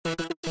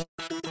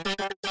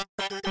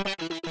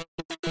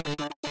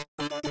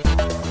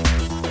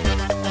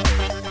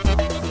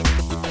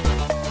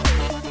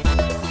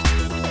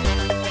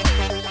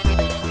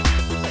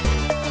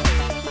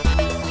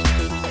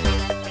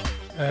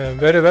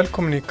Verið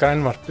velkomin í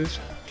grænvarpið,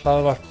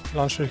 hlaðvarp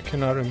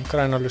Landsvirkjunar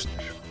grænar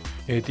lausnir.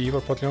 Ég heiti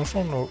Einar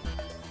Bárðarson og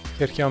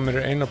hér hjá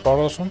mér Einar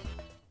Bárðarson,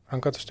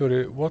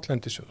 framkvæmdastjóri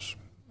Votlendissjóðs.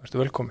 Vertu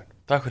velkomin.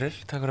 Takk fyrir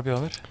að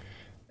bjóða mér.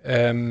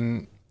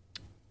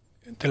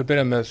 Til að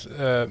byrja með,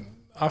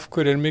 af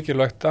hverju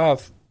mikilvægt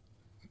að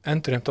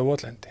endurheimta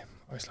votlendi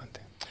á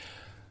Íslandi?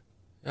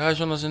 Já, í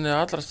svona sinni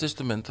allra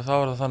stystu mynd, þá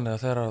það þannig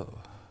að þegar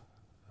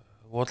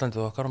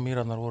votlendið okkar og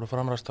mýrarnar voru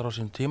framræstar á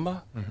sínum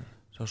tíma,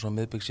 sem svo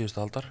miðbygg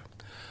síðustu aldar,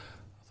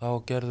 þá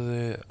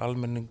gerðu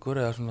almenningur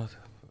eða svona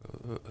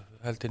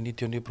held ég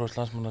 99%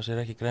 landsmanna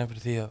sér ekki grein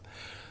fyrir því að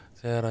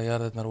þegar að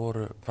jarðirnar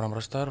voru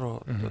framræstar og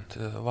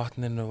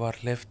vatninu var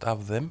hleypt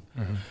af þeim,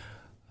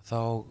 þá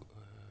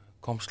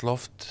komst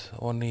loft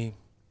onni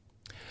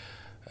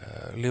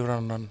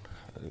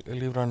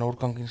lífræna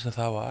úrgangin sem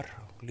það var,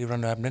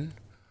 lífrænu efnin,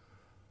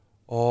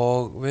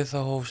 og við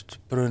það hófst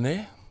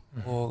bruni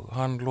og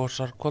hann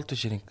losar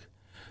koltvísýring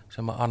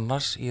sem að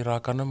annars í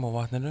rakanum og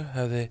vatninu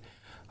hefði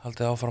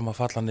haldið áfram að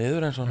falla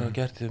niður eins og hann hefur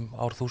gert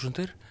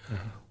árþúsundir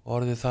og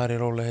orðið þar í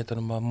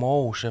rólegheitunum að mó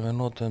sem við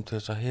notum til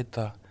þess að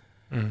hita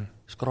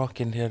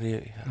skrokkin hér í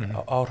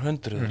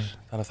árhundruður.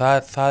 Þannig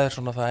að það er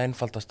svona það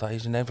einfaldasta í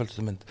sinni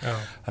einföldustu mynd. Já.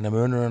 Þannig að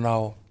munurinn á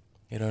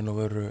í raun og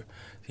veru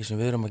því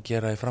sem við erum að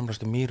gera í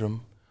framræstu mýrum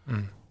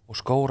og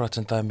skógrækt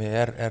sem dæmi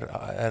er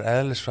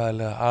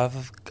eðlisfræðilega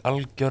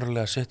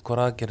algjörlega sitt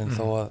hvor aðgerðin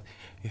þó að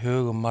í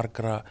hugum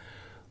margra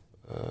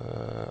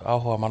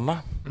áhuga manna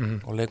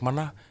og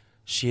leikmanna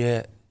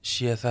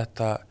sé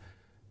þetta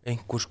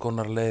einhvers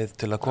konar leið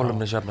til að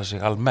kolumnisjafna sig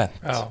almennt.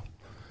 Já.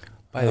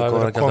 Bæði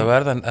góður að geta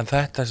verð, en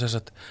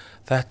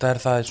þetta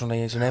er það svona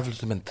í sin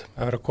einföldustu mynd.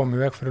 Það verið að koma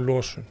í veg fyrir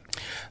losun.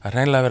 Það er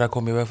hreinlega verið að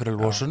koma í veg fyrir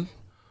losun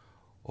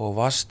og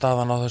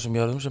vatnsstaðan á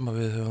þessum jörðum sem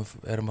við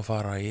erum að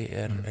fara í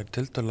er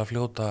tiltölulega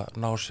fljóta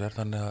ná sér,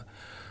 þannig að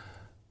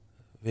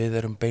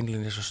við erum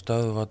beinlínis að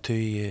stöðva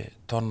 20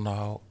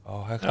 tonna á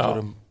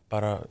hekturum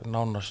bara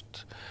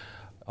nánast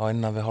á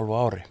innan við hálfu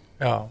ári.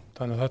 Já,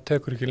 þannig að það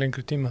tekur ekki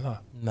lengri tíma það.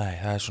 Nei,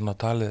 það er svona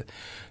talið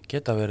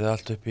geta verið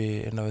allt upp í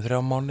innan við 3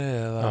 mánuði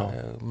eða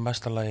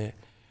mestalagi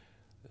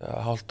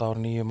hálft ár,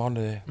 9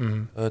 mánuði,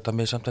 auðvitað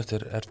missamt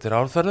eftir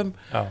árferðum.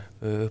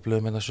 Við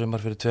upplifum hérna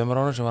sumar fyrir 2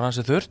 árum sem var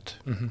ansið þurrt,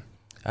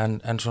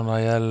 en svona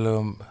í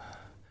eðlilegum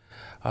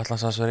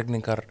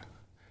allansansregningar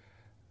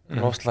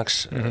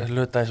loftslags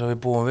hluta eins og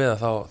við búum við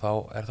þá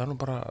er það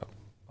nú bara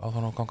á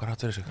þannig að gangar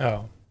hatt fyrir sig.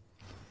 Já.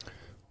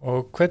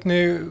 Og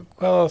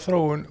hvaða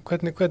þróun,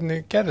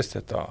 hvernig gerðist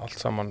þetta allt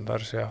saman,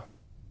 þar að segja,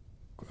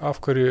 af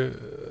hverju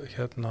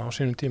hérna á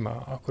sínum tíma,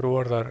 af hverju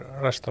voru þær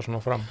ræstar svona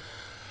fram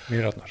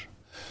mýrarnar?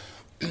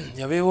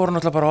 Já, við vorum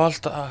náttúrulega bara á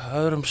allt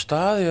öðrum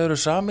stað, í öðru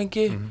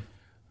samhengi.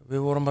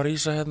 Við vorum að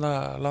rísa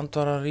land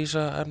var að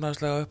rísa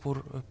efnahagslega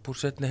upp úr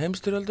seinni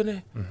heimsstyrjöldinni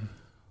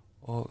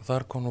og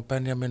þar kom nú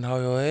Benjamin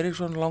H.J.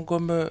 Eiríksson,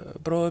 langömmu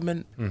bróðir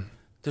minn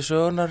til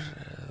sögunar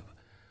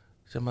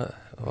sem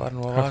var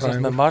nú að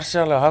vasast með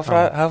Marshall og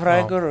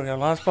hagfræðingur og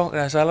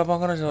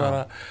Seðlabankana sem var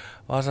að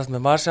vasast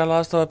með Marshall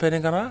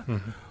aðstoðarpeningana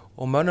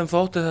og mönnum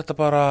þótti þetta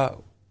bara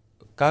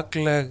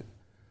gagnleg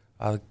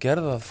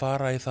aðgerð að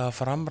fara í það að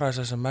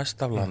framræsa sem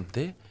mest af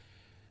landi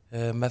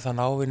með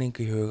þann ávinning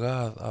í huga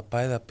að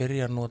bæði að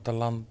byrja að nota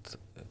land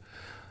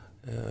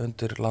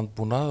undir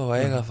landbúnað og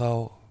eiga þá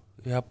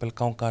jafnvel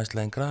ganga aðeins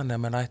lengra, en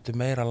menn ættu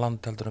meira land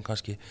heldur en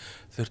kannski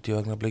 30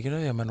 augnablikinu,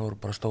 því að menn voru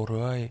bara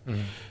stórhuga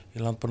í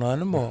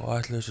landbúnaðinum og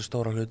ætluðu þessi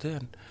stóra hluti,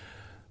 en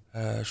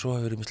svo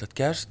hefur ýmislegt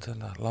gerst,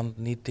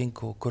 landnýting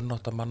og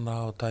kunnátta manna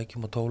og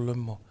tækjum og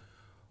tólum og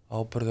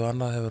ábyrgð og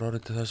annað hefur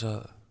orðið til þess að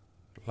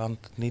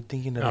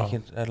landnýtingin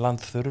er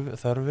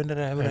landþörfin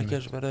hefur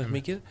ekki verið þess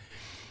mikið,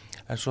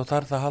 en svo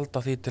þarf það að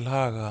halda því til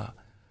haga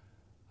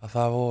að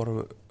það voru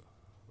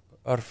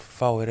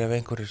örfáir ef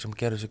einhverjir sem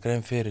gerðu sig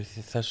grein fyrir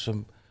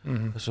þessum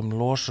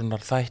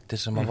losunar þætti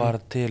sem að var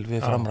til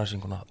við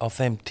framræsinguna á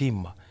þeim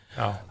tíma.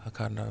 Það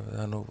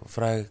er nú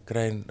fræg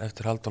grein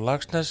eftir Halldór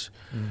Laxness,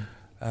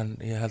 en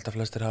ég held að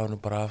flestir hafa nú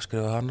bara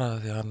afskrifað hana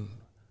því að hann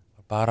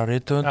var bara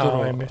rithöfundur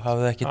og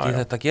hafði ekkert í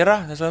þetta að gera,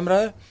 þessa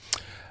umræðu.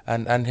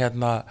 En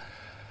hérna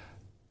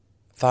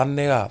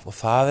þannig að, og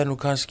það er nú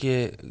kannski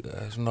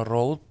svona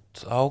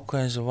rót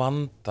ákveðins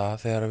vanda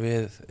þegar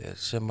við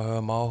sem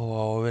höfum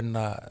áhuga á að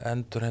vinna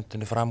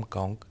endurheimtinni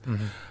framgang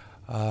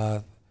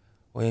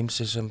og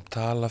ýmsir sem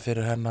tala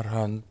fyrir hennar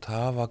hönd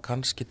hafa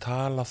kannski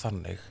tala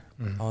þannig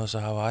á þess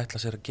að hafa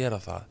ætlað sér að gera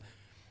það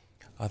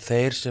að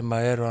þeir sem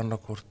eru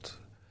annarkvort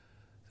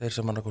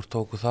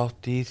tóku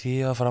þátt í því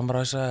að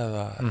framræsa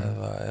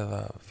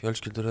eða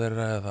fjölskyldur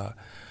þeirra eða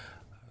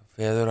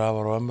feður,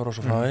 afar og ömmur og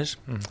svo framvegis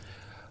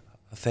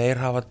þeir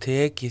hafa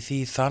tekið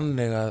því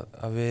þannig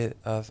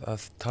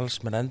að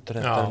talsmenn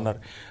endurheimtarinnar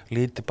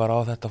líti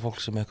bara á þetta fólk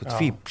sem eitthvað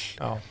fíbl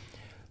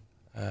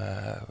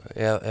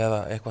eða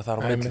eitthvað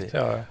þar á milli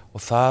og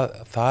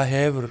það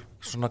hefur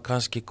svona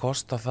kannski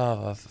kostað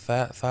það að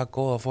það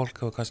góða fólk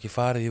hefur kannski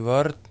farið í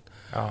vörn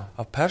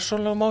af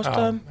persónulegum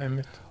ástæðum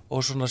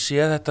og svona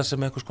séð þetta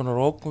sem einhvers konar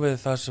ógn við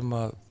það sem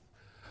að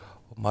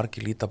og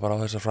margir líta bara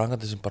á þessar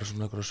framkvæmdir sem bara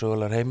svona einhverju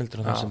sögulegar heimildir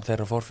og það sem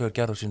þeirra forfeður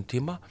gerðu á sínum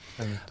tíma.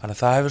 Þannig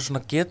að það hefur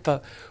svona getað,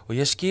 og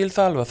ég skil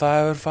það alveg, að það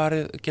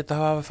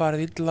hefur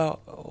farið illa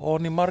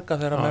onni marga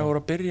þegar menn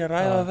voru að byrja að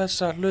ræða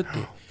þessa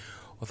hluti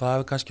og það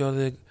hefur kannski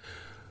orðið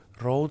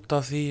rót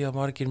af því að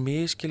margir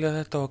miskilja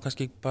þetta og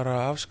kannski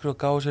bara afskrifa og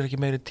gáðu sér ekki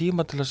meiri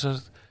tíma til þess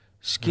að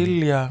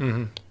skilja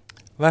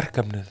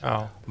verkefnið.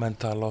 Menn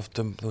tala oft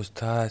þú veist,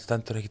 það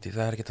er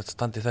ekki að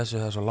standa í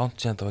þessu, það er svo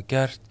langt síðan það var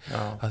gert,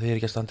 það er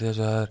ekki að standa í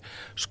þessu, það er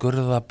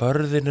skurða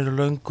börðin eru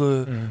löngu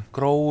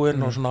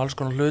gróin og svona alls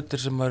konar hlutir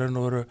sem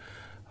eru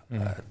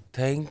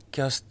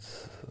tengjast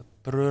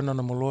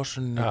brunanum og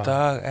losunin í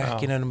dag,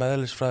 ekki neinum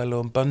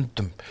eðlisfræðilegum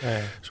böndum,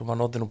 sem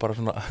maður noti nú bara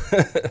svona.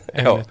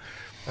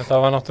 En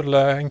það var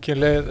náttúrulega engin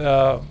leið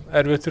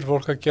erfitt fyrir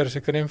fólk að gera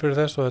sig grein fyrir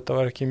þess og þetta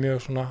var ekki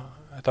mjög svona.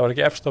 Þetta var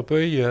ekki efst á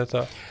baugi,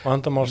 þetta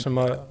vandamál sem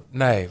að...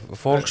 Nei,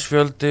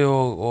 fólksfjöldi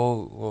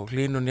og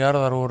hlýnun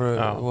jarðar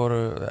voru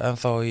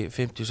ennþá í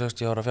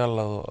 50-60 ára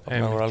fjallað og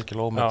það voru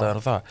algjörlega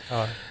ómyndaðir það.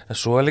 En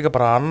svo er líka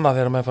bara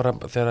annað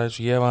þegar eins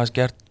og ég var aðeins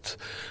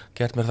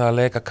gert mér það að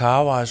leika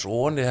kafa eins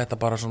onni þetta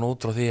bara svona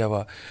út frá því að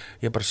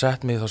ég bara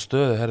sett mig í þá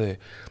stöðu, herði,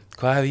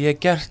 hvað hef ég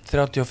gert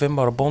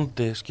 35 ára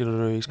bóndi,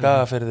 skilurðu í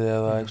Skagafirði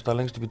eða einhverstað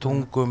lengst upp í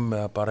Tungum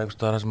eða bara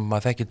einhverstað sem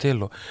maður þekki til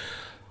og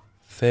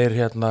þeir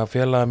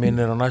félaga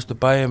mínir á næstu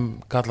bæjum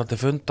kalla til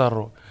fundar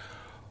og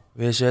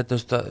við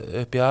setjumst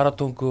upp í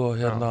Aratungu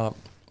og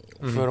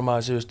förum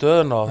aðeins yfir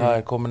stöðuna og það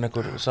er komin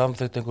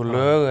samþykkt einhver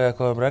lög eða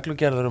eitthvað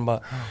reglugerður að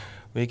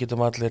við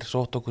getum allir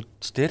sótt okkur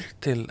styrk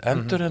til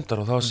endurheimtar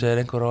og þá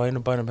segir einhver á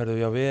einu bænum, herðu,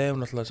 já við hefum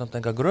náttúrulega samt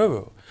enga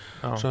gröfu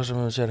og svo sem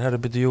við segir,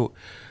 herðu, byrju,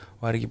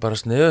 var ekki bara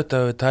sniðugt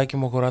að við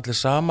tækjum okkur allir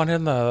saman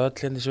öll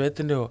í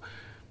sveitinni og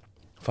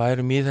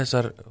færum í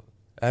þessar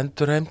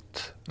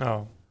endurheimt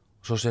og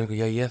svo segir einhver,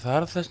 já ég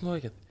þarf þess nú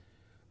ekkert.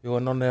 Jú,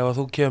 en nonni, ef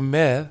þú kemur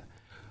með,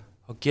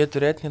 þá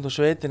getur einn og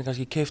sveitin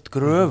kannski keypt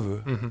gröfu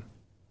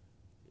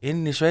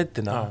inn í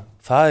sveitina.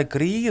 Það er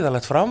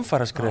gríðalegt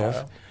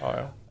framfaraskref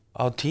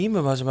á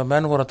tímum þar sem að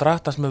menn voru að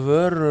drattast með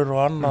vörur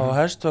og annað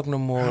á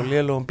hestvögnum og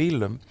lélugum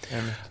bílum.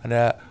 Þannig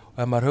að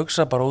ef maður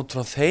hugsa bara út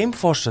frá þeim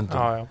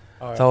forsendum,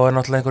 þá er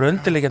náttúrulega einhver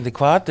undirliggjandi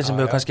hvati sem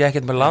hefur kannski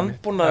ekkert með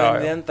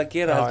landbúnaðinn í enda að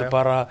gera, heldur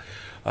bara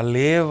að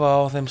lifa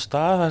á þeim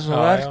stað þar sem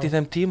þú ert í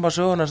þeim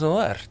tímasöguna sem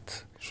þú ert.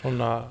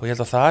 Og ég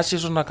held að það sé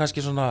svona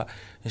kannski svona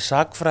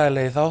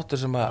sakfræðilegi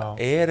þáttur sem að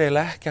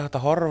eiginlega ekki hægt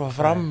að horfa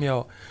framhjá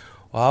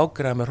og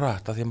afgreiða með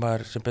hratt, af því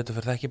maður sem betur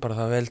fyrir þekki bara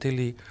það vel til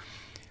í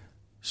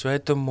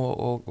sveitum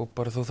og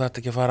bara þú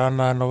þarft ekki að fara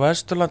annað en á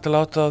Vesturland til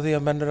átta á því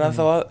að menn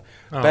ennþá að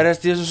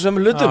berjast í þessum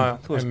sömu hlutum.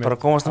 Þú veist, bara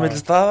komast á milli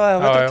staða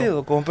eða vetrartíð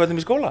og koma börnum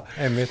í skóla.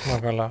 Einmitt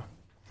nákvæmlega.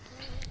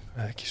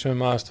 Ekki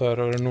sömu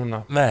aðstæður eru núna.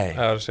 Nei.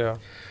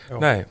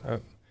 Nei.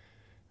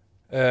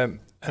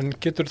 En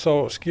getur þá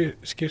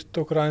skýrt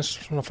okkur aðeins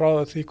svona frá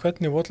því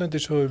hvernig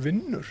Votlendissjóður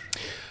vinnur?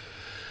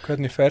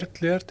 Hvernig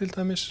ferlið til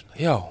dæmis?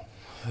 Já,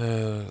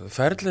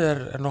 ferlið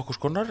er nokkuð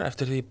skonar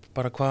eftir því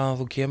bara hvaðan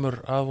þú kemur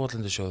að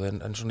Votlendissjóði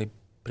en svona í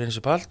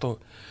prinsipalt og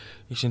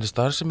í sinni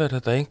starfsemi er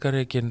þetta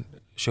einkarekinn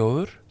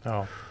sjóður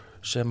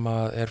sem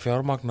er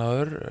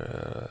fjármagnaður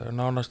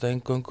nánast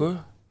eingöngu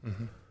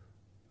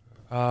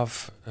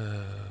af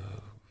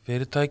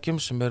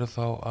fyrirtækjum sem eru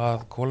þá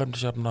að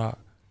kolefnisjafna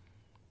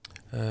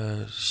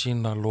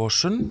sína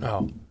losun.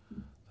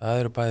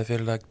 Það eru bæði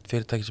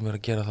fyrirtæki sem eru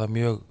að gera það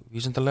mjög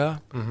vísindalega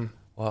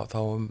og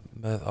þá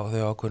með á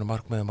þau ákveðnu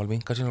markmiðum að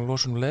minnka sína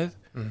losun leið.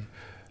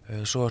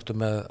 Svo ertu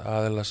með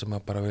aðila sem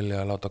að bara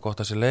vilja láta gott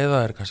að sér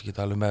leiða, er kannski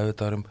ekki alveg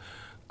meðvitaður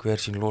hver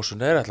sín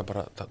losun ætla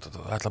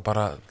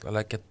bara að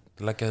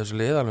leggja þessu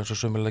lið alveg eins og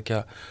sumir leggja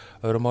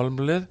öðrum málum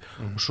lið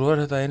og svo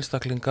er þetta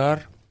einstaklingar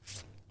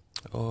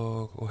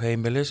og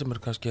heimili sem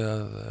er kannski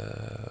að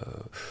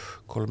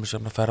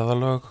kolefnisjafna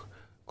ferðalög,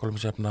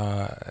 kolefnisjafna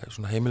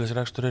svona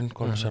heimilisreksturinn,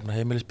 kolefnisjafna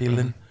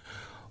heimilisbílinn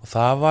og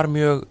það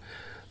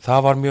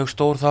var mjög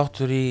stór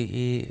þáttur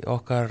í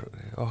okkar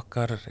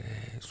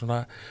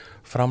svona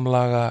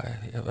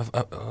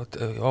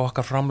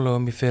okkar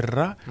framlögum í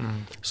fyrra.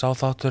 Sá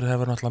þáttur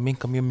hefur náttúrulega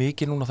minnkað mjög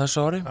mikið núna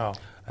þessu ári,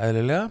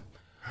 eðlilega,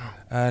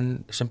 en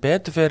sem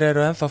betur fyrir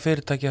eru ennþá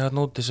fyrirtæki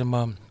þarna úti sem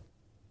að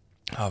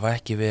hafa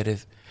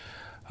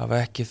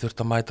ekki þurft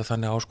að mæta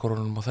þannig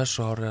áskorunum á þessu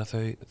ári að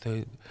þau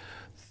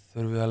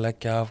þurfum við að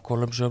leggja af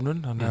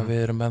kolefnisjöfnun, þannig að við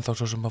erum ennþá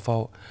svo sem að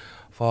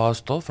fá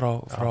aðstoð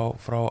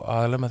frá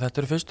aðilum, en þetta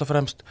eru fyrst og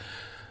fremst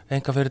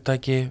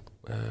einkafyrirtæki,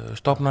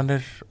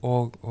 stofnanir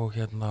og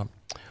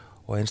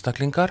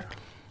einstaklingar.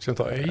 Sem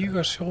þá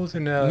eiga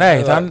sjóðin Nei,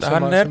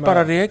 hann er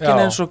bara rekinn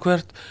eins og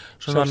hvert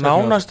svona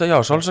nánast,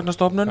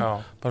 sjálfseignarstofnun,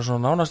 bara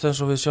svona nánast eins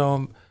og við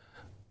sjáum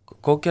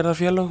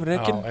góðgerðarfélög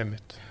rekinn.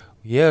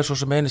 Ég er svo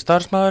sem eini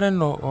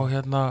starfsmaðurinn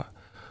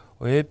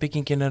og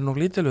yfirbyggingin er nú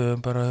lítil, við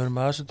höfum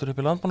með aðsendur upp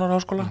í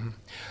Landbúnaðarháskóla.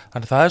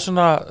 Þannig það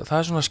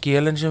er svona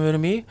skélinn sem við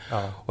erum í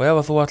og ef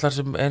að þú ætlar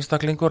sem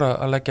einstaklingur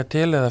að leggja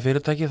til eða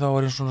fyrirtæki þá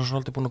er ég svona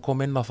svolítið búin að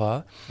koma inn á það.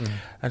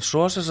 En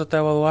svo sem sagt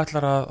ef að þú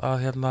ætlar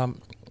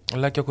að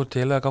leggja okkur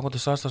til eða ganga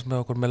til samstarfs með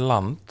okkur með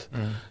land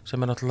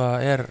sem er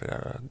náttúrulega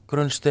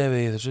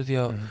grunnstefið í þessu því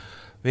að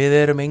við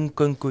erum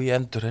eingöngu í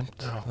endurheimt.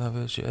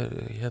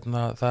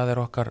 Það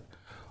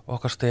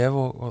okkar stef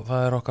og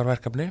það okkar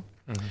verkefni.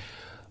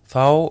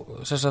 Þá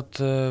sem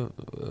sagt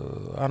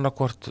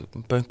annarkvort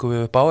böngum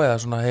við upp á eða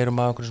svona heyrum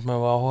að einhverjum sem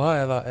hefur áhuga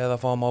eða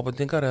fáum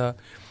ábendingar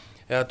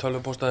eða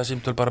tölvupósta eða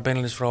símtöl bara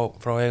beinlínis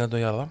frá eigandum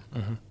jarða.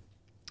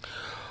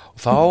 Og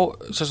þá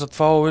sem sagt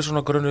fáum við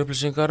svona grunn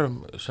upplýsingar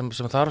sem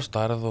þarf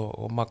stærð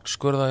og magn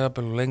skurða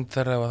jafnvel og lengd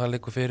þeirra ef það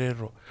liggur fyrir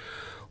og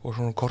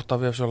svona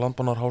kortafjafs á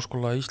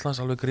Landbúnaðarháskóla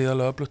Íslands alveg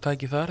gríðarlega öflugt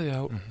tæki þar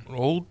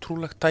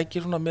ótrúlegt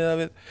tæki svona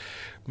miðað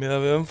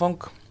við umfang.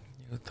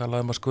 Ég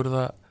talaði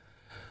að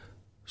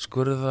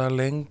skurða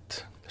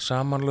lengd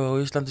samanlög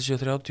á Íslandi séu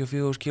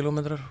 34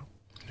 kilometrar.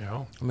 Já.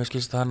 Og mér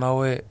skilst að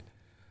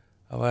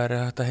það væri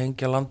hægt að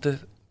hengja landið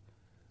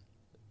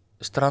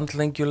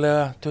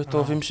strandlengjulega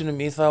 25 sinnum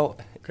í þá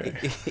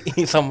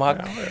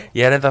magn.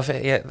 Ég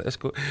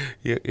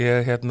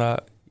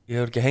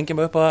hefur ekki hengið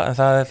mig upp á það en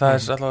það er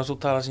allavega svo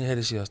tala sem ég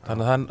heyri síðast.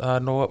 Þannig að það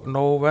er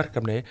nóg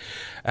verkefni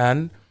en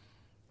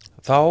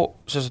þá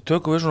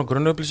tökum við svona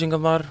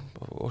grunnupplýsingarnar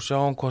og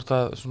sjáum hvort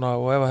að svona,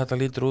 og ef þetta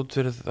lítur út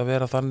fyrir að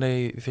vera þannig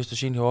í fyrstu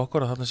sín hjá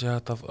okkur að þarna sé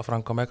hægt að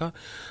framkvæma eitthvað,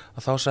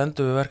 að þá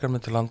sendum við verkefni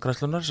til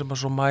Landgræðslunnar sem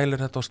að svo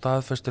mælir þetta og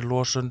staðfestir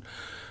losun,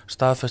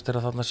 staðfestir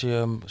að þarna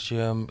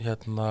séum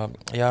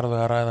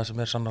jarðvegaræða sem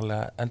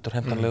sannarlega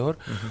endurheimtanlegur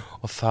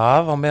og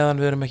það á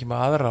meðan við erum ekki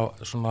með aðra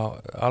svona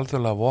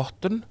alþjóðlega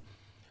vottun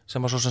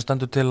sem að svo sem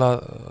stendur til að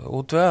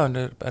útvega en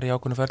í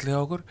ákveðnu ferli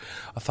hjá okkur,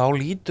 að þá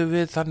lítum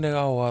við þannig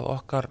á að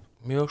okkar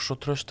mjög svo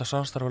trausta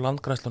samstarfi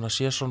Landgræðsluna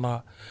sé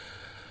svona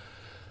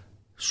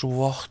sú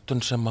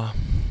vottun sem að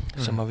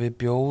við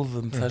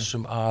bjóðum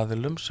þessum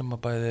aðilum sem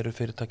að bæði eru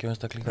fyrirtæki og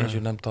einstaklingar eins og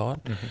ég nefndi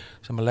áðan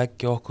sem að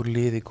leggja okkur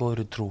lið í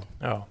góðri trú.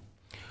 Já.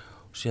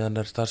 Og síðan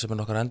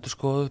starfsemin okkar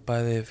endurskoðuð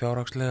bæði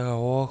fjárhagslega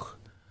og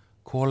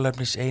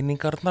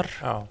kolefniseiningarnar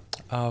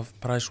af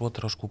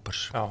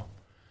PricewaterhouseCoopers. Já.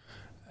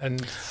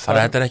 Þannig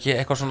að þetta ekki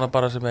eitthvað svona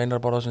bara sem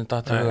Einar Bárðarson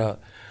datt að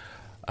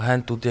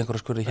henda út í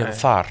einhverju skurði hér og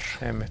þar.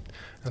 Einmitt.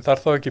 En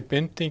þar þá ekki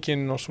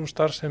bindingin og svo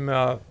starfsemi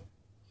að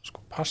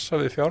passa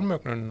við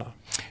fjármögnunina?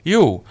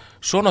 Jú,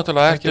 svo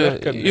náttúrulega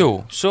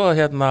svo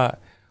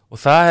og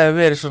það hefur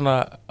verið svona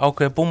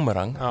ákveðið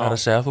búmerang, það er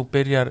að segja, þú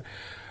byrjar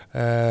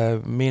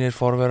mínir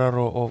forverar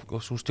og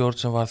svo stjórn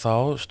sem var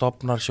þá,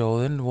 stofnar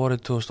sjóðinn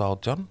vorið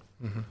 2018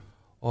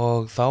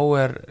 og þá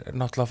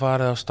náttúrulega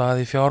farið á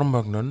stað í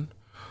fjármögnun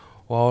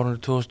og árinu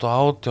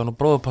 2018 og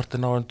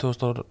bróðupartin árinu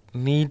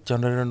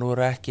 2019 nú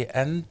ekki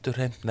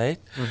endurheimt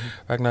neitt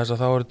vegna þess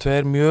að þá eru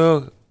tveir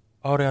mjög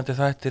áríðandi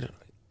þættir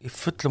í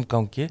fullum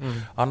gangi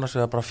annars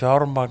vegar bara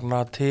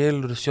fjármagna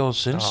til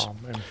sjóðsins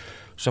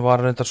sem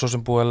var reyndar svo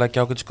sem búið að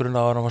leggja ágætisgrunn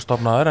á hann var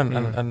stofnaður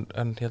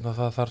en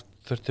það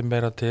þurfti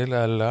meira til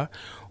eðlilega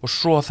og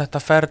svo þetta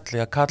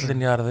ferli að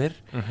kallinjarðir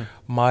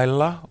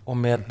mæla og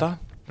meta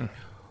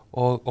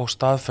og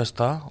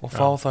staðfesta og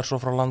fá þar svo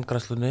frá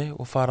Landgræðslunni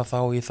og fara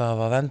þá í það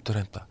að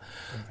endurheimta.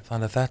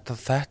 Þannig að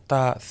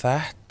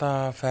þetta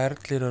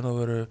ferli raun og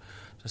veru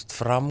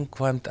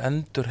framkvæmd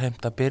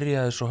endurheimta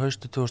byrjaði svo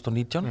haustu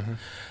 2019.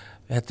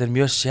 Þetta er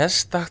mjög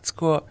sérstakt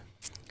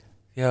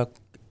því að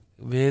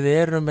við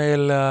erum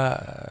eiginlega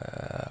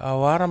á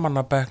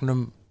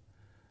varamannabekknum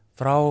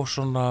frá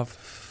svona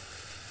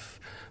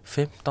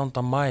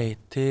 15. maí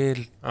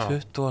til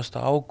 20.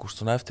 ágúst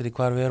svona eftir því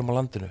hvar við erum á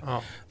landinu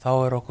þá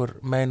okkur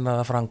meinað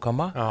að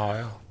framkvæma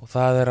og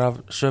það af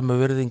sömu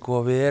virðingu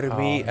og við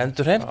erum í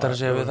endurheimt þar að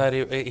segja við það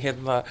í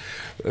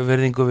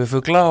virðingu við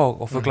fugla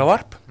og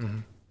fuglavarp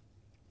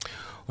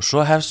og svo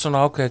hefst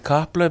svona ákveðið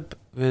kapphlaup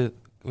við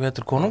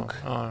veturkonung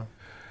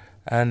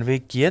en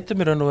við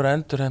getum í raun og veru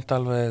endurheimt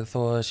alveg þó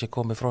að þessi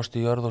komið frost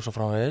í jörð og svo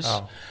framvegis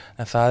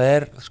en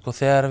það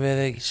þegar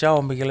við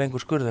sjáum ekki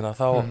lengur skurðina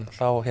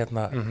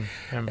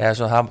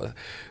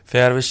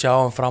þegar við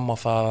sjáum fram á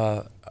það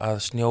að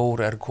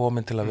snjór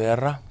komin til að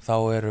vera þá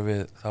erum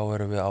við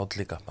át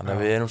líka þannig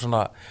að við erum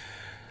svona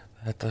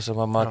þetta sem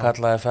að maður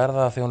kallaði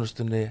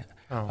ferðaþjónustunni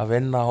að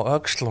vinna á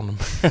öxlunum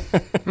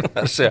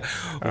það er segja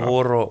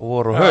vor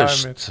og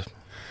haust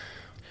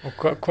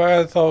og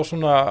hvað þá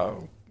svona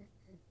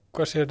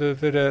hvað sér þau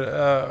fyrir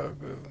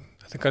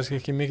þetta kannski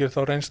ekki mikið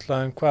þá reynsla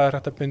en hvað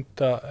hægt að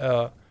binda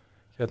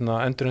eða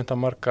endurheimta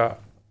marga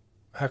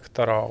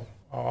hektar á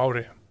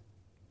ári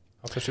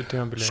á þessu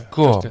tímabili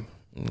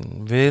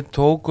við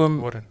tókum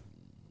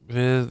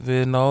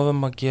við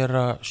náðum að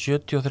gera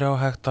 73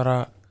 hektara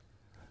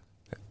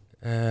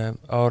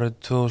árið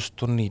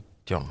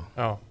 2019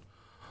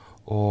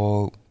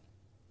 og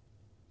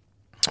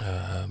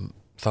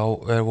þá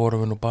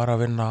vorum við nú bara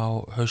að vinna á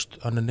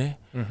haustönninni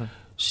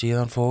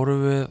síðan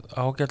fórum við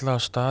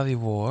ágætlega stað í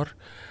vor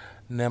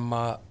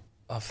nema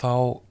að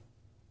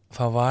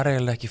það var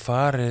eiginlega ekki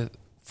farið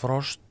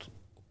frost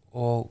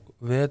og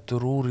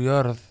vetur úr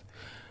jörð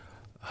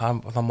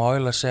það má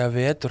eiginlega segja að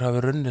vetur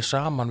hafi runnið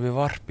saman við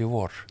varp í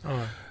vor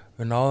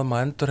við náðum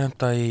að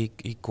endurheimta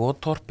í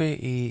Gótorpi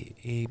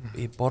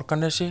í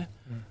Borgarnesi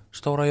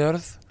stóra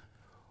jörð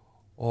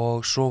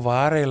og svo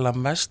var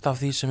eiginlega mest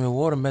af því sem við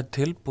vorum með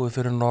tilbúið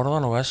fyrir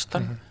norðan og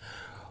vestan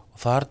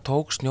og þar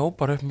tók snjó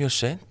bara upp mjög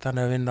seint,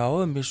 þannig að við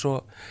náðum í svo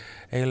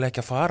eiginlega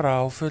ekki að fara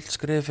á fullt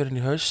skrið fyrir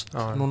í haust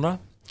núna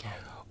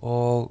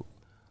og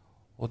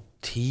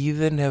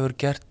tíðin hefur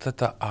gert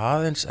þetta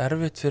aðeins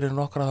erfitt fyrir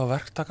nokkra þá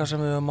verktaka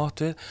sem við höfum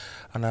átt við,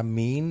 þannig að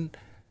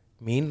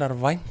mínar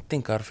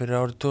væntingar fyrir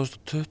árið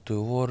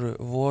 2020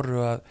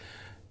 voru að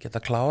geta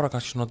klára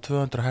kannski svona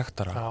 200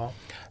 hektara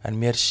en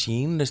mér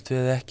sýnist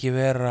við ekki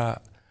vera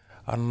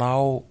að ná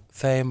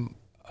þeim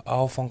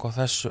áfang á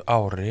þessu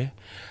ári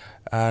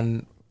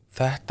en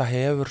þetta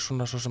hefur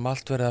svona svo sem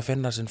allt verið að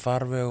finna sinn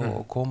farveg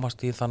og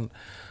komast í þann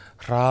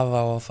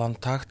hraða og þann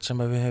takt sem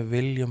við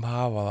viljum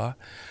hafa það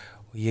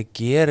og ég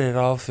gerir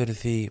ráð fyrir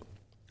því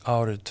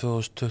árið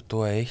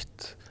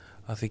 2021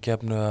 að því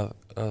gefnu að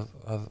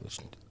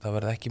það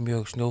verði ekki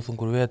mjög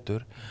snjóþungur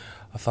vetur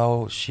að þá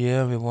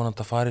séum við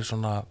vonandi að fara í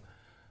svona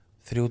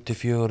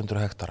 300-400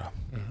 hektara.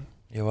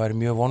 Ég væri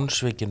mjög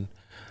vonsvikinn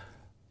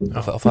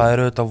og það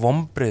er auðvitað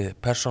vonbrigði,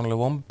 persónuleg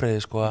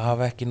vonbrigði sko að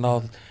hafa ekki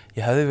náð,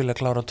 ég hefði viljað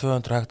klára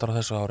 200 hektara á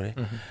þessu ári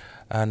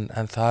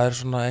en það er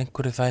svona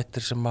einhverju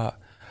þættir sem að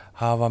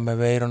hafa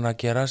með veiruna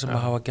að gera sem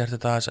að hafa gert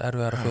þetta aðeins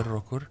erfiðara fyrir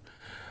okkur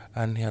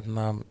en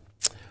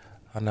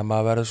þannig að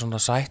maður verður svona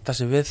að sætta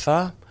sig við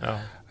það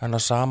en á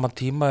sama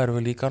tíma erum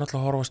við líka náttúrulega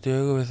að horfast í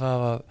augu við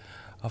það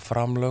að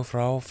framlög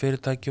frá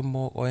fyrirtækjum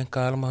og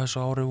einkaaðilum á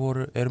þessu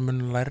ári eru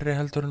mun lægri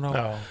heldur en á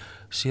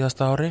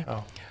síðasta ári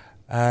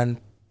en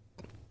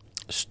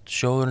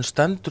sjóðurinn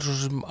stendur svo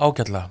sem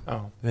ágætlega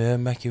við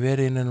hefum ekki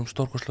verið inn einum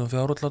stórkostlegum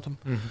fjárútlátum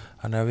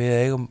þannig að við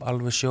eigum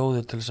alveg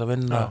sjóði til þess að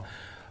vinna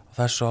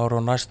þessu ári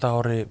og næsta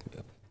ári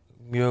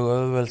mjög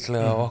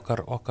auðveldlega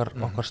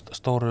okkar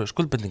stóru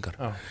skuldbindingar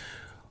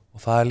og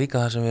það er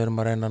líka það sem við erum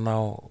að reyna að ná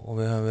og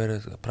við höfum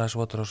verið,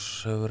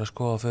 Pricewaterhouse hefur verið að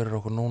skoða fyrir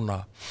okkur núna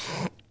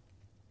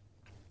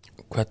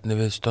hvernig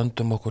við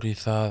stöndum okkur í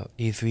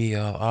því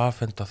að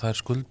afhenda þær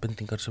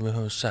skuldbindingar sem við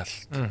höfum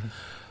selt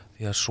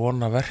því að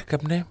svona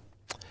verkefni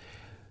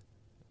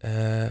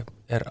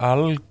er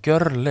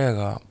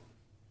algjörlega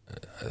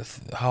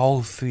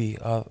háð því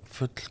að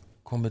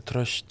fullkomið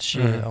traust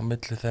sé á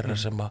milli þeirra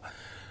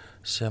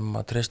sem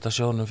að treysta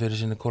sjónum fyrir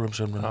sinni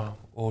kolumsöfnun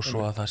og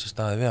svo að það sé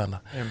staði við hana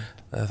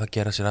það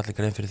gera sér allir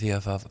grein fyrir því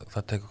að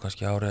það tekur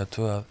kannski árið eða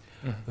 2 að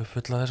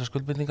uppfylla þessar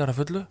skuldbindingar að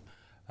fullu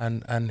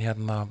en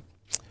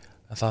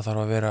það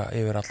þarf að vera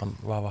yfir allan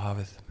vafa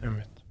hafið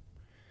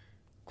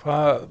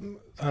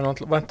það er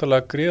náttúrulega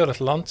væntanlega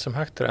gríðarlegt land sem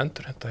hægt er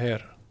endurheimta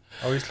hér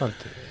á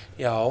Íslandi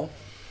Já,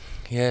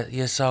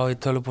 ég sá í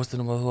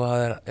tölvupóstinum að þú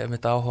hafðir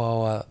mitt áhuga á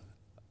að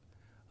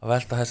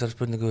velta þessari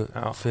spurningu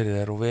fyrir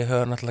þér og við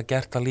höfum náttúrulega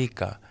gert það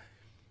líka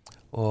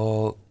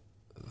og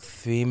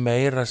því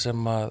meira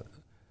sem að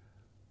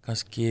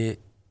kannski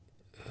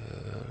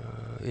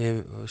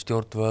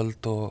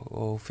stjórnvöld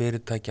og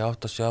fyrirtæki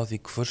átt að sjá því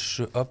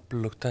hversu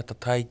öflugt þetta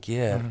tæki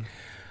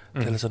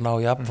til þess að ná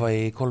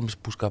jafnvægi í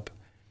kolefnisbúskap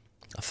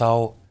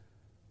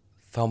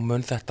þá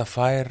mun þetta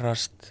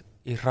færast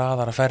í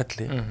hraðara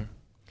ferli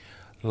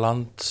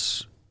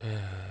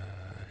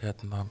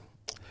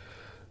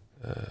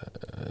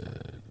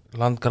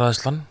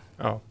landgræðslan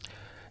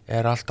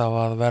er alltaf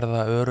að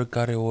verða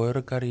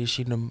öruggari í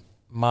sínum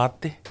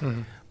mati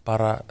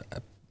bara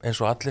eins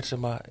og allir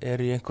sem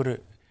eru í einhverju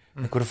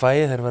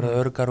fæi þeir verða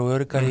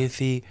öruggari í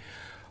því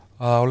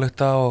að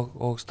álykta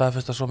og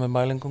staðfesta svo með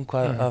mælingum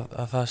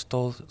að það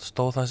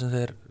stóð það sem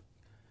þeir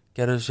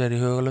gerðu sér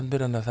í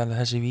hugalundir en þannig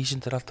að þessi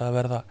vísind er alltaf að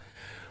verða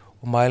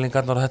og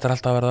mælingarnar og þetta er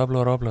alltaf að verða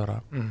öflugara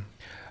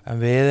en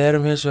við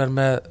erum hins vegar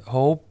með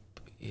hóp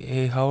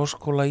í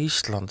Háskóla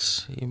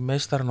Íslands í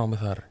meistaranámi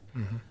þar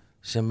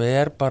sem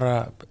er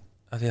bara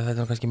að því að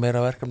þetta er kannski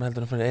meira verkefni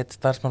heldur en fyrir eitt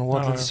starfsmann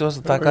Votlendissjóðs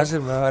að taka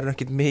sér, það er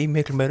ekki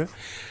miklu meiru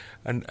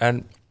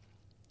en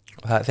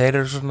þeir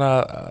eru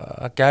svona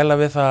að gæla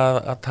við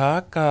það að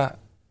taka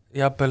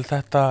jafnvel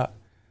þetta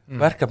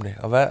verkefni,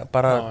 að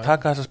bara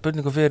taka þessa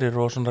spurningu fyrir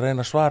og svona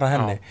reyna að svara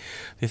henni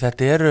því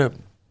þetta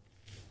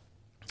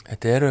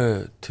eru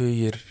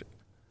tugir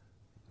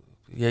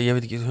ég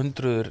veit ekki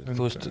hundruður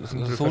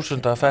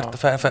þúsunda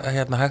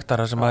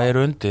hektara sem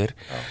eru undir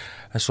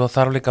en svo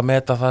þarf líka að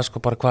meta það sko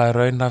bara hvað er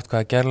raunhæft,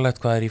 hvað er gerlegt,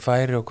 hvað er í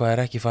færi og hvað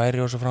er ekki í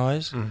færi og svo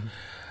framvegis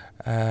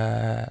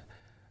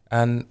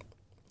en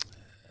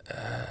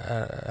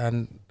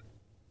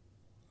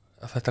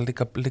þetta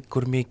líka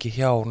liggur mikið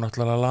hjá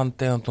náttúrulega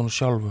landeigendunum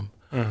sjálfum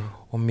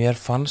og mér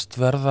fannst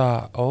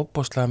verða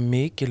ofboðslega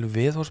mikil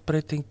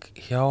viðhorfsbreyting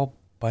hjá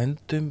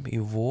bændum í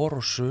vor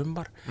og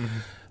sumar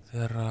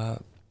þegar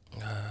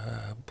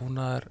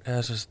búnaðar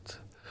eða sérst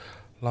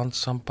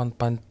landssamband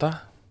bænda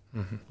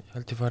ég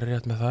held ég fari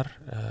rétt með þar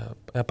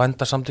eða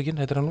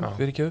bændasamtökin heitir hann nú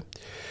fyrirgjöfu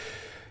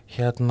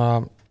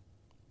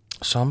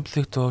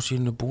samþyktu á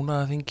sínu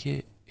búnaðarþingi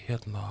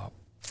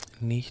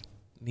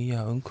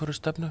nýja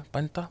umhverfisstefnu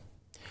bænda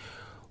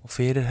og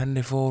fyrir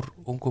henni fór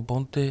ungu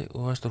bóndi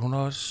og Vestur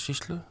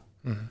Húnavatnssýslu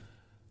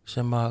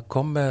sem að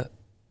kom með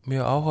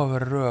mjög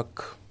áhugaverð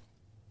rök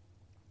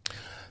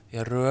því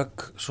að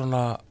rök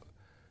svona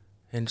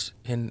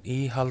hinn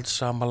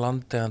íhaldssama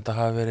landeiganda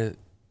hafi verið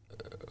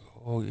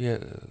og ég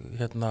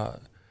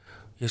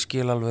ég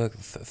skil alveg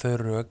þau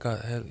rök að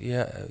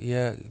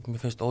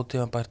mér finnst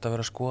ótíðanbært að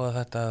vera að skoða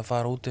þetta eða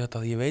fara út í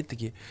þetta, því ég veit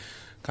ekki,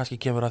 kannski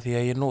kemur að því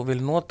að ég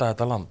vil nota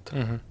þetta land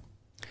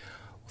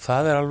og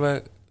það alveg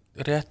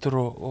réttur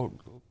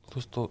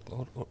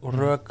og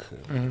rök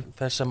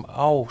þess sem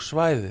á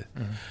svæðið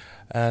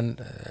en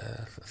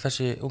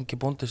þessi ungi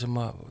bóndi sem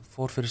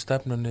fór fyrir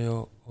stefnunni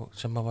og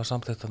sem var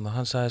samþykkt þarna,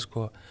 hann sagði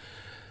sko,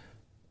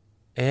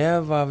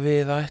 ef að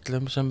við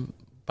ætlum sem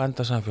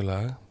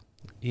bændasamfélag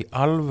í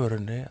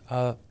alvörunni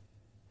að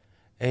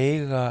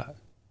eiga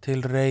til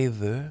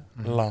reiðu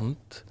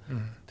land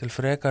til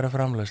frekari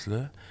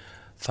framleiðslu,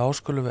 þá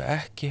skulum við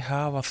ekki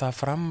hafa það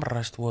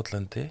framræst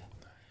votlendi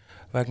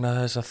vegna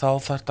þess að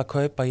þá þarf að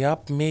kaupa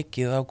jafn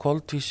mikið af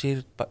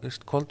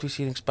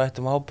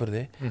koltvísýringsbættum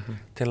áburði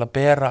til að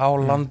bera á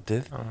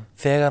landið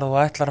þegar þú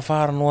ætlar að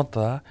fara að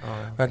nota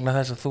það vegna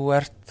þess að þú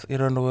ert í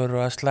raun og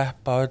veru að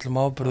sleppa öllum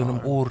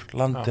áburðunum úr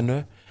landinu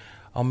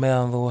á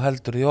meðan þú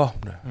heldur því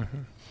opnu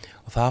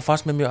og það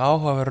fannst mér mjög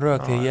áhugaverð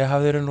rök því ég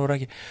hafði raun og veru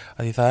ekki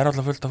að því það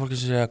alltaf fullt af fólki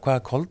sem segja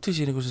hvaða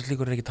koltvísýringur sem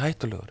slíkur ekki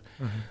hættulegur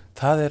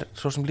það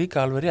svo sem líka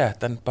alveg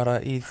rétt en bara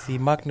í því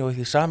magni og í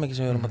því samhengi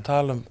sem við erum að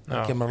tala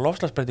að kemur á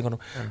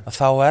loftslagsbreytingunum að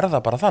þá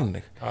það bara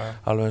þannig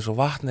alveg eins og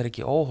vatn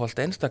ekki óholt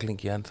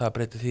einstaklingi en það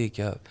breytir því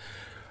ekki að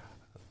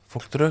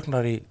fólk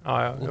draugnar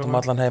út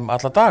allan heim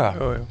alla daga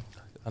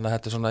þannig að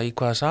þetta svona í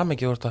hvaða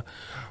samhengi þú ert að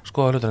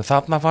skoða hlutunum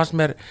þarna fannst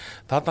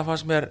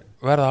mér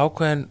verða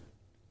ákveðin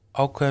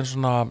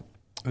svona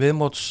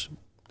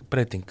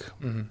viðmótsbreyting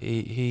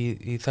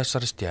í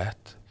þessari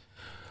stétt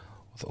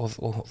og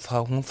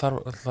það hún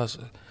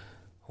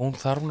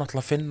þarf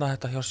náttúrulega að finna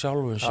þetta hjá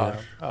sjálfum sér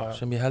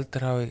sem ég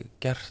heldur hafi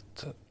gert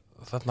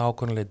þarna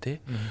ákveðnuleiti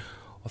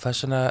og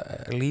þess vegna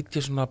lít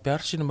ég svona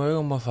bjartsýnum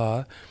augum á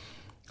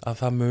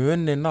það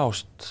muni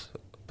nást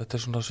þetta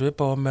svona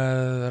svipað með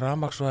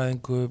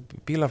rafmagnsvæðingu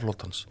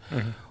bílaflotans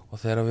og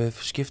þegar við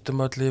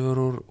skiptum öll yfir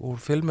úr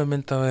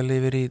filmumyndavél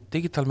yfir í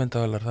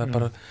digitalmyndavélar það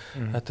bara,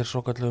 þetta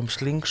svokallum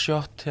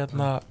slingshot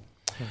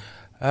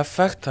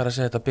effekt, það að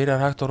segja þetta byrjar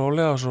hægt og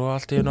rólega og svo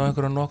allt í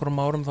einhverjum nokkrum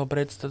árum þá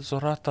breytist þetta svo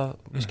hratt að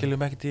við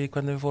skiljum ekkert í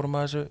hvernig við fórum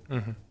að þessu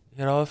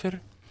hér áður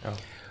fyrir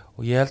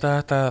og ég held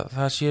að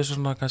það sé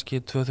svona kannski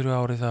 2-3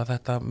 ári það að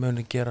þetta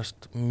muni gerast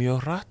mjög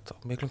hratt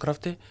miklum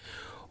krafti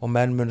og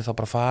menn muni þá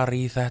bara fara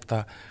í þetta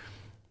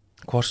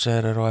hvort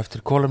sem eru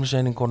eftir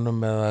kolefniseiningunum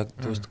eða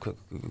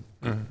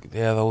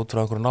eða út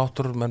frá einhverju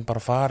náttúru menn bara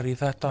fara í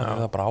þetta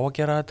eða bara á að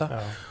gera þetta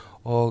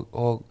og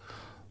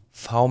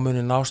þá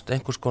muni nást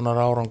einhvers konar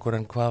árangur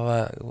en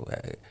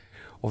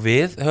og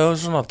við höfum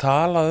svona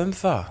talað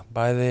það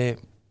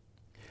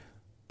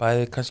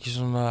bæði kannski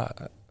svona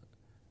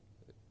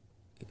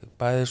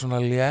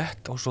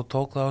létt og svo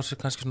tók það á sig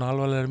kannski svona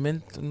alvarlegri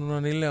mynd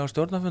núna nýlega á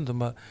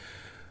stjórnarfundum að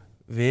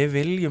við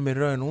viljum í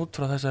raun út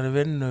frá þessari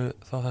vinnu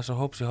þá þessa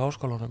hóps í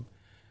háskólanum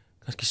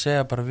kannski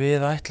segja bara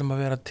við ætlum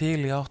að vera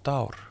til í 8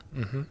 ár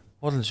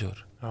Votlendissjóður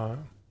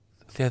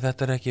því að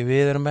þetta ekki,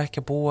 við erum ekki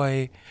að búa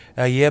í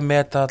eða ég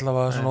meta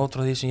allavega svona út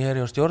frá því sem ég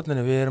í á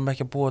stjórninni, við erum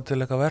ekki að búa til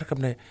eitthvað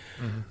verkefni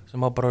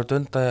sem á bara að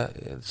dunda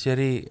sér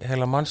í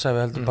heila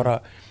mannsæfi heldur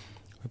bara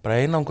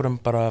einangrum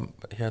bara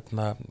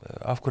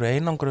af hverju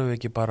einangrum við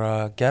ekki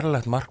bara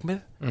gerlegt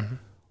markmið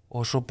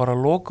og svo bara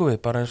lokum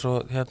við bara eins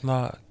og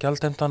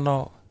gjaldheimtan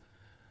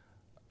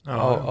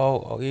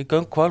í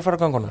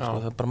kvalfæragöngunum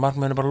það er bara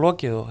markmiðinu bara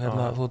lokið og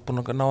þú ert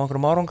búin að ná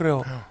einhverjum árangri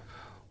og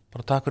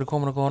bara takk fyrir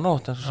komin og góða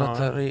nótt eins og satt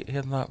þær í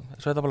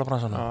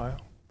sveitaballabransanum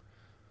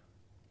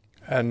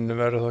En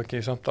verður það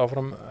ekki samt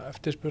áfram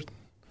eftirspurn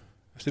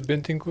eftir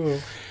bindingu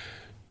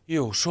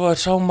Jú, svo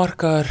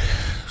sámarkaður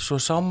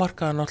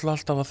náttúrulega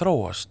alltaf að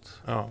þróast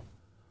og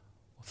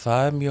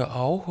það mjög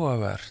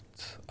áhugavert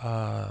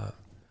að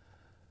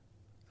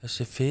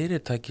þessi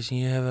fyrirtæki sem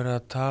ég hef verið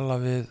að tala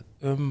við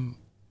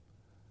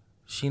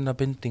sína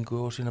bindingu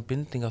og sína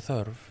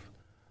bindingaþörf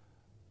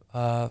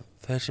að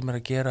þeir sem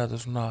að gera þetta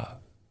svona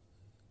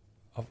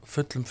af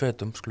fullum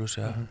fetum skulum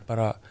segja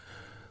bara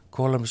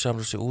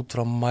kolefnissamleysi út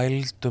frá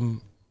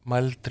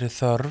mældri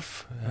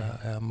þörf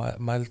eða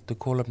mældu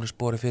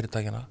kolefnisspori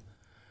fyrirtækjana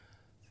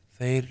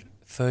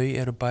þau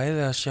eru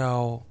bæði að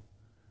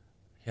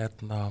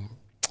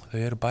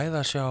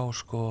sjá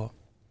sko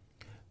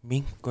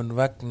minnkun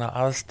vegna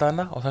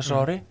aðstæðna á þessu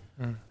ári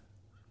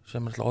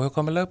sem er alltaf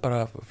óhjákvæmileg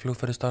bara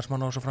flugferðir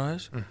starfsmanna og svo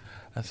framvegis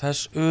en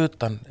þess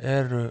utan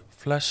eru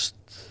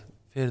flest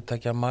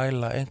fyrirtæki að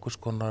mæla einhvers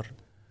konar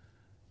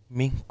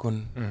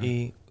minnkun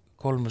í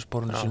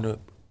kolefnissporinu sínu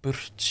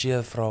burt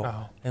séð frá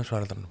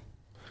heimsfaraldrinum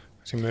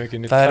sem er ekki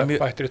nýtt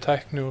bættri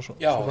tækni og svo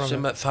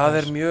sem það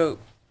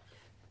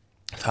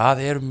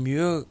er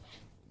mjög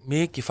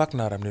mikið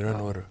fagnaðarefni í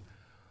raun og veru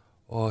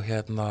og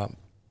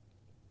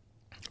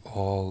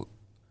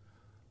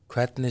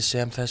hvernig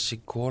sem þessi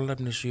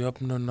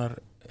kolefnisjöfnunar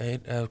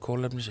eða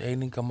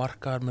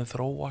kolefniseiningamarkaðar með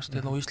þróast á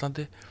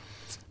Íslandi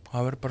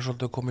það verður bara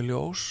svolítið að koma í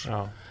ljós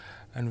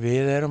en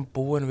við erum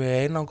búin við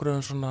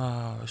einangruðum svona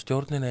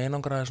stjórnin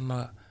einangraði svona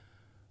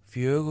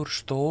 4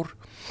 stór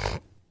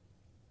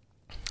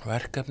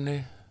verkefni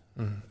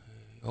í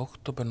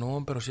október,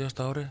 nóvember og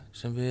síðasta ári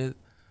sem við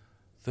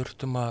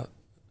þurftum að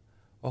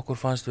okkur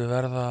fannst við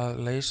verða að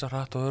leysa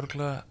hratt og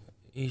örugglega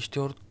hjá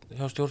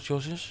stjórn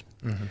sjóðsins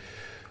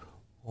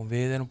og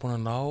við erum búin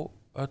að ná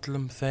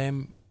öllum þeim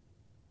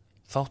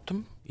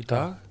þáttum í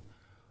dag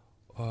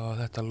og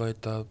þetta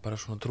laut að bara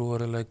svona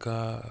trúverðugleika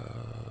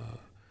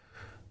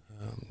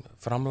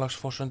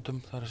framlagsforsendum,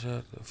 þar að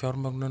segja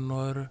fjármögnun og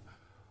öðru,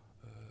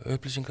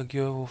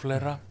 upplýsingagjöf og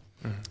fleira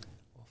og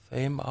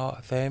þeim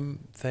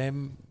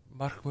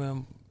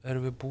markmiðum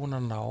erum við búin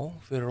að ná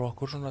fyrir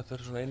okkur svona, þetta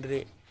er svona innri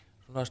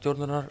svona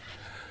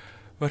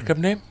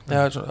stjórnunarverkefni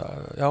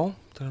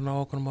til að ná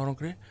okkur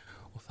árangri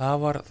og það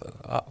var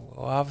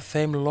og af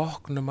þeim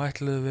loknum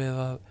ætluðum við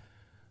að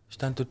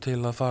stendur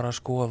til að fara að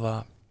skoða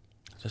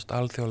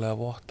alþjóðlega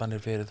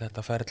vottanir fyrir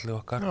þetta ferli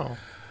okkar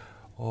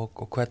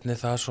og hvernig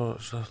það svo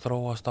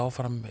þróast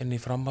áfram inn í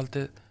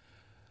framhaldið.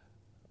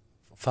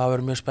 Það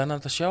verður mjög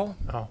spennandi að sjá.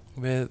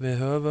 Við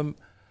höfum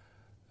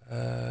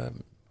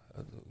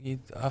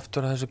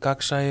aftur að þessu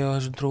gagnsæi og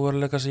þessum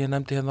trúverðugleika sem ég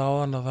nefndi hérna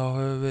áðan að þá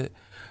höfum við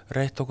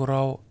reitt okkur á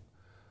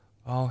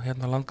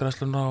hérna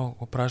landgræðsluna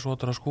og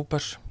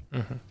PricewaterhouseCoopers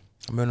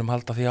munum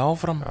halda því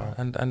áfram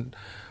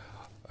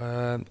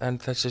en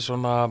þessi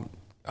svona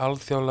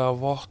alþjóðlega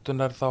vottun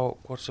þá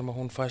hvort sem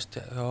hún fæst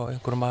á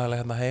einhverjum aðeins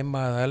hérna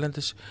heima eða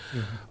erlendis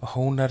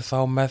hún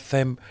þá með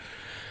þeim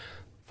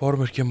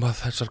formyrkjum að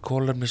þessar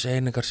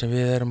kolefniseiningar sem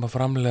við erum að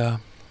framlega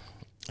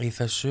í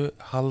þessu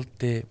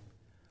haldi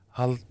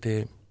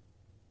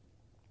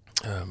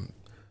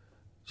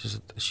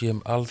séum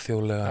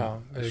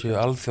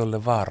alþjóðlega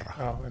vara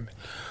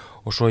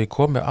og svo ég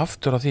komi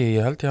aftur að því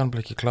ég held ég hann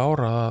ekki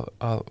klára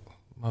að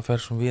maður fer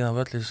svona víðan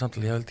völl í þessu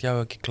samtali ég held ég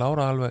hafi ekki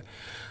klára alveg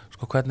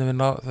sko hvernig við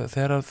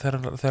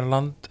þegar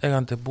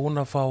landeigandi búin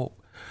að fá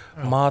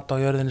mat á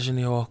jörðinni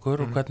sinni hjá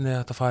okkur og hvernig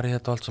þetta fari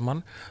þetta allt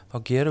saman þá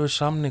gerum við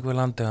samning við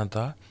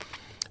landeiganda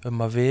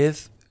að við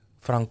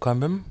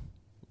framkvæmum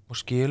og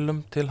skilum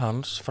til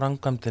hans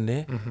framkvæmdinni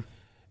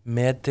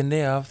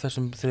metinni af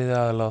þessum þriðja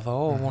aðila þá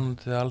og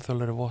vonandi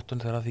alþjóðlegri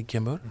vottun þegar því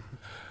kemur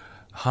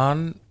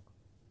hann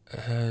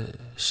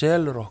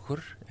selur okkur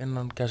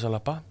innan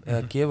gæsalappa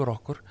eða gefur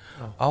okkur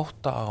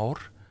 8 ár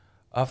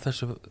af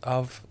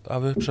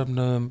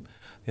uppsöfnuðum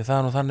því það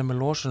nú þannig með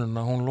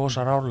losununa hún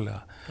losar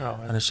árlega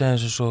þannig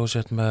segjum sem svo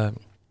sett með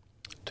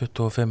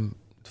 25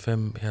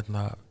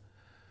 hérna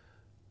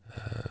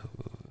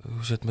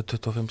sett með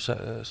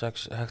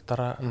 25-6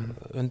 hektara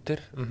undir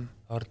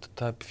þá er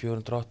þetta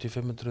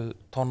 480-500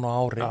 tonn á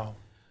ári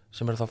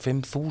sem þá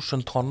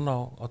 5.000 tonn á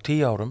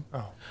 10 árum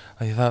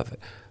því það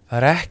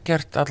er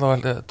ekkert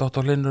allavega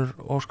Dr. Linur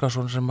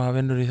Óskarsson sem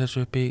vinnur í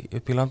þessu upp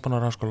í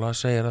landbúnaðarháskóla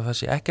segir að það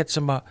sé ekkert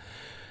sem að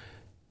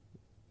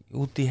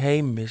út í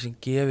heimi sem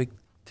gefi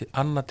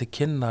annað til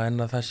kynna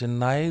en að þessi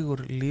nægur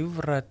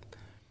lífrænt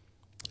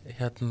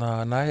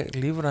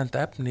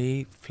efni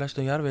í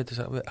flestum jarðveiti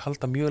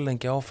halda mjög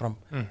lengi áfram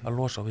að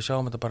losa og við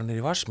sjáum þetta bara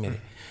niður í Vatnsmýri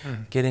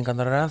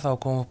girðingarnar er ennþá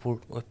að koma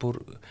upp úr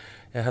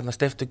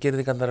steyptu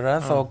girðingarnar er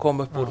ennþá að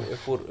koma upp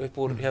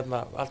úr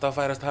alltaf að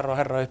færast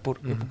herra upp úr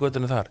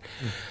götunni þar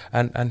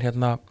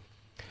en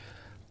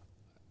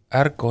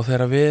ergo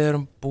þegar við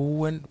erum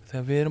búin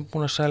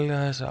að selja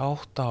þessi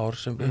 8 ár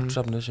sem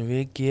uppsafnuð sem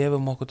við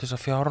gefum okkur til þess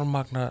að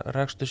fjármagna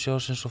rekstur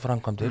sjóðsins og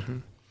framkvæmdir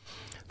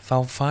þá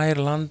fær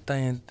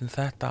landeigandinn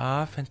þetta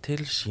afhent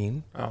til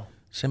sín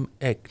sem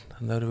eign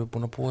þannig erum við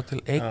búin að búa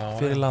til eign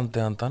fyrir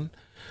landeigandann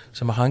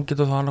sem að hann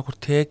getur þá annarkvort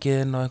tekið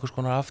inn á einhvers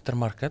konar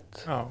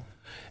aftermarket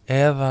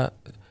eða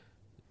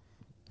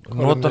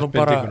nota nú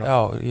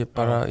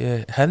bara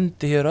ég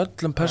hendi hér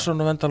öllum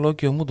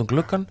persónuverndarlöggjöfum út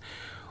gluggann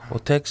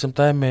og tek sem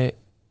dæmi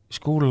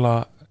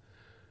Skúla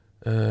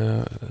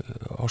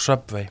á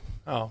Subway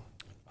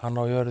hann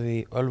á jörði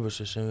í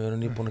Ölfusi sem við erum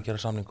nýbúin að gera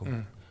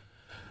samningum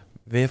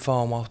við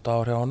fáum 8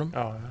 ár hjá honum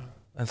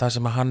en það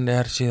sem að hann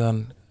síðan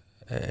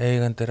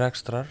eigandi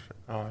rekstrar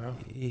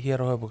hér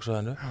á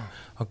höfuðborgarsvæðinu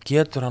þá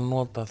getur hann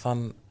nota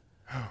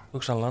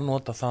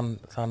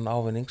þann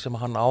ávinning sem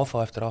hann á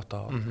þá eftir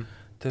 8 ár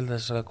til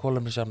þess að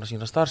kolefnisjafna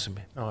sína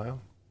starfsemi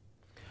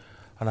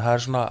þannig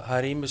að það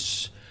er ýmis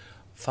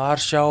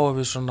þar sjáum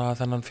við svona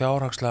þennan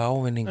fjárhagslega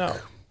ávinning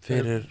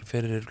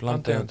fyrir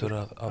landeigendur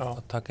að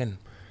taka inn.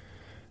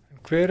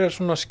 Hver er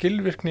svona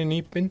skilvirknin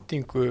í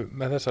bindingu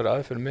með þessari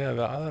aðferð með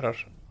við aðrar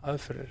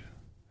aðferðir?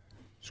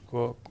 Sko,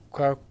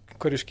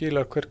 hverju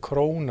skilar hver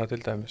króna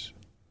til dæmis?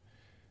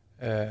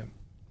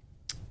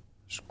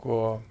 Sko,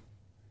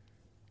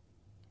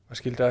 maður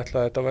skildi ætla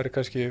að þetta væri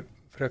kannski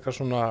frekar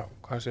svona,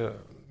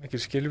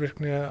 mikil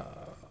skilvirkni eða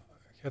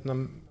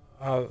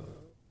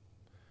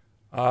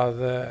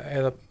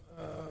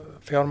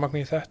fjármagn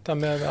í þetta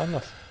með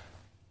annað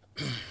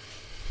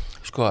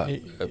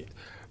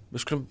við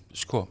skulum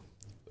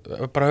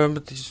bara höfum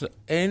þetta í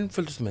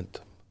einföldust mynd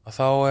að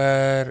þá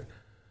er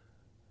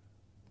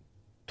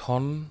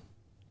tonn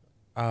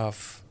af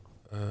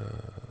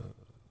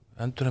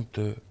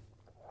endurheimtu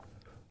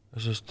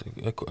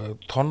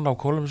tonn af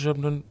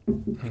kolefnisjöfnun í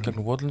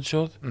gegnum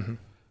Votlendissjóð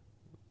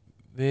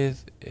við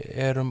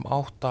erum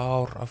 8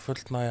 ár að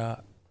fullnægja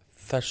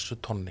þessu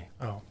tonni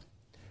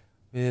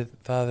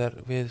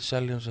við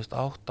seljum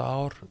 8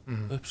 ár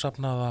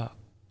uppsafnaða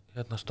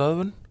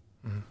stöðvun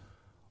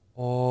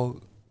og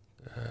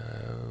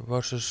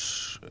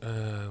versus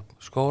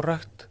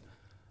skórækt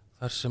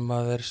þar sem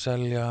að þeir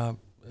selja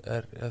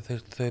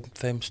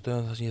þeim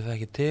stöðum þar sem ég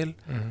þekki til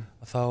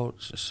þá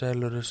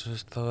selur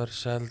þá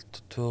selt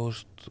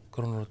 2000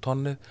 krónur á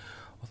tonnið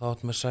og þá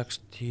átt með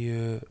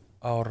 60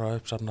 ára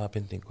uppsafnaða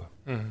bindingu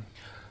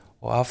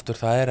og aftur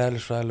það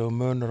eðlisfræðilegu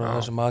munur á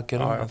þessum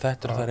aðgerðum en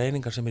þetta þær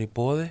einingar sem í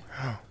boði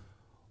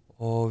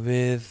og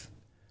við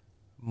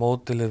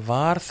mótilið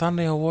var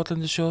þannig á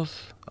Votlendissjóð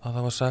að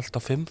það var selt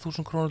á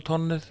 5.000 krónur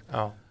tonnið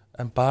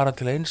en bara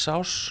til 1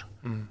 árs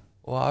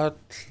og all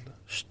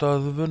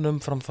stöðvun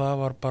umfram það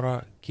var bara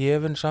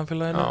gefin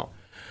samfélaginu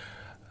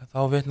þá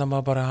vitnar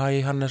maður bara hæ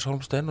Hannes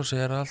Holmstein og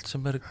segir að allt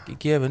sem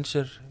gefins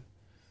er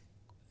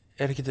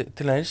ekki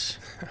til eins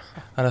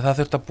þannig að það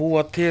þurfti að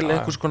búa til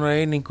einhvers konar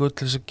einingu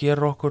til þess að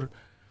gera okkur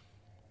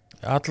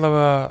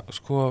allavega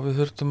sko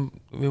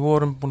við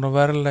vorum búin að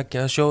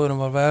verðleggja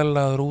sjóðurinn var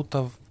verðlagður út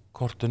af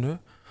kortinu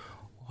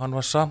og hann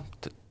var samt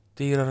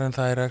dýrar en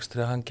það ekstri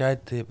að hann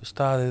gæti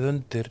staðið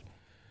undir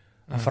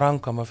að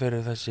framkvæma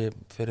fyrir þessi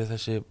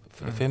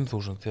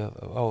 5.000 því að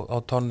á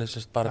tonni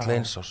bara til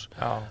 1 árs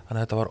þannig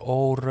að þetta var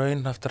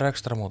óraunhæft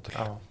rekstramódel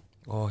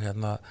og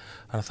þannig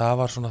að það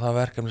var svona það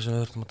verkefni sem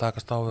við þurftum að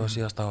takast á við á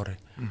síðasta ári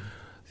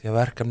því að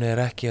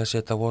verkefnið ekki að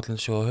setja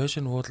Votlendissjóð á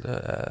hausinn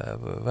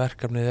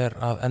verkefnið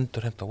að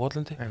endurheimta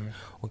Votlendi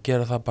og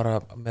gera það bara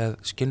með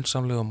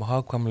skynsamlegum og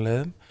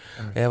hagkvæmum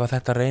ef að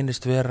þetta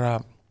reynist vera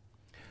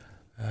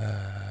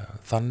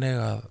þannig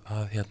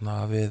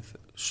að við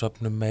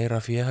söfnum meira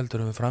fé heldur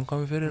en við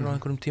framkvæmum fyrir á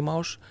einhverjum tíma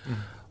ás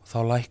þá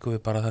lækkum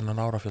við bara þennan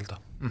árafjölda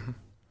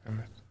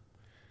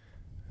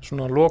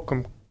Svona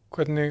lokum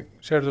hvernig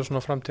sérðu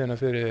svona framtíðina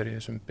fyrir þér í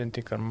þessum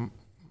bindingar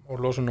og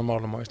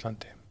losunarmálum á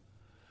Íslandi?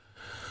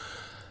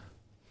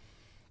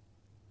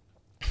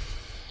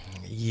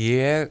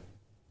 Ég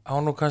á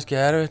nú kannski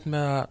erfitt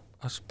með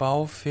að spá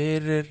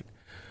fyrir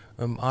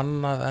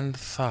annað en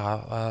það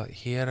að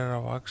hér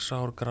að vaxa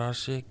úr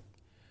grasi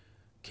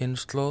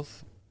kynslóð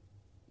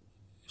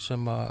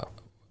sem að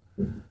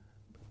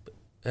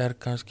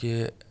kannski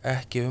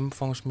ekki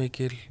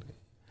umfangsmikil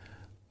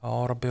á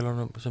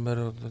árabilunum sem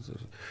eru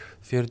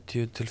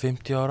 40 til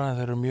 50 ára en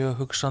þeir eru mjög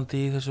hugsandi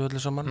í þessu öllu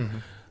saman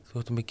þú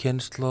ert með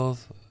kynslóð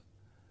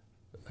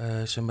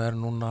sem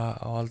núna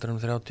á aldrinum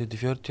 30 til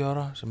 40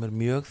 ára sem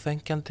mjög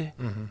þengjandi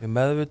við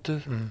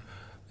meðvituð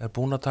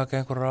búin að taka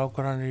einhverjar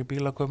ákvarðanir í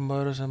bílaköpum og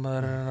öðru sem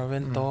þeir eru að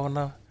vinda ofan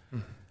af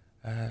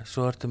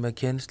svo ertu með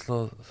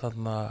kynslóð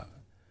þarna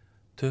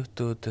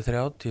 20 til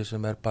 30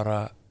 sem bara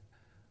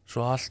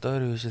svo allt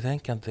öðruvísi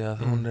þengjandi að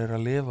hún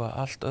að lifa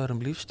allt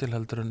öðrum lífstíl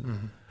heldur en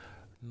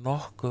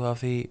nokkuð af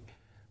því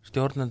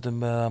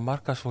stjórnendum eða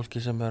markaðsfólki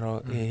sem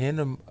í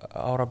hinum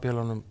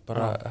árabjölunum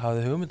bara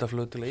hafði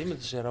hugmyndaflug til að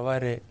ímynda sér að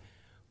væri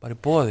bara í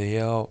boði.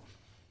 Ég á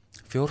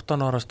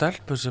 14 ára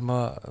stelpu sem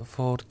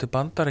fór til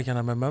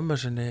Bandaríkjanna með mömmu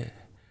sinni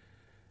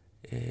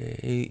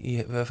í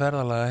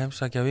ferðalega að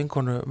heimsækja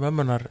vinkonu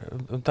mömmunar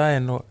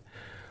daginn og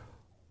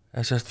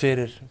sérst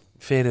fyrir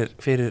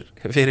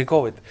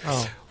COVID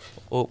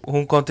og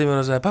hún kom til mér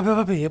og sagði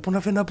pappi, ég búin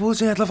að finna búð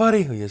sem ég ætla að fara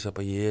í og ég sagði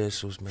bara,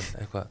 Jesús minn,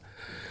 eitthvað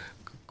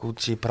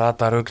Gucci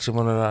Prada rugl sem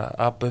hún að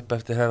abba upp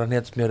eftir herra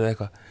hnetsmjörið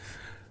eitthvað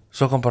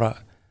svo kom bara,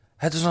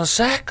 þetta svona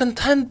second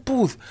hand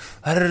búð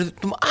það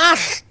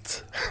allt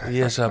og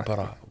ég sagði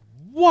bara,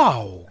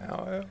 wow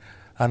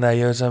þannig að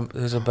ég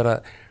sagði bara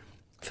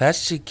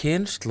þessi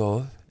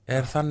kynslóð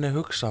þannig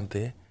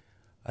hugsandi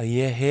að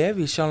ég hef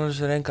í sjálfum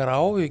sér engar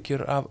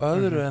áhyggjur af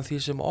öðru en því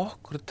sem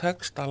okkur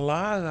tekst að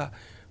laga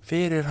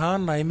fyrir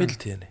hana í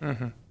mildtíðinni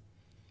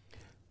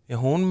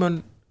hún mun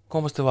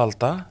komast til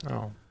valda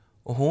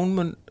og hún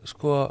mun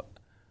sko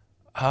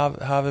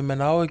hafi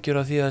menn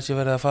áhyggjur af því að þessi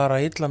verið að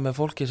fara illa með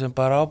fólki sem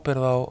bara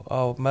ábyrgð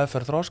á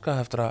meðferð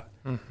þroskaheftra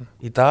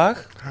í dag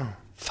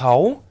þá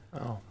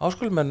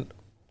áskulum menn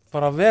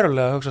fara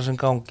verulega að hugsa sem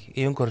gang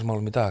í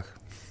umhverfismálum í dag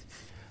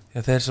því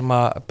að þeir sem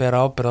að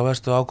bera ábyrgð á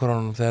verstu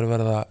ákvörðunum þeir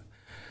verða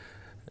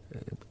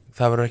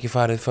það verður ekki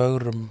farið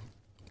fögrum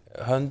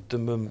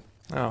höndum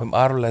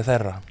arfleið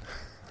þeirra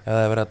eða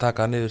það verið að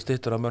taka niður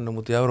styttur af mönnum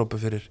út í Evrópu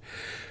fyrir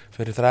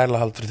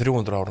þrælahald fyrir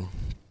 300 árum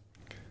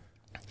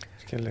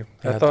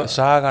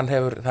sagan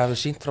það hefur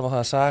sýnt fram á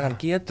það að sagan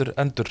getur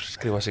endur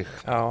skrifa sig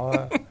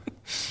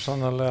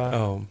sannarlega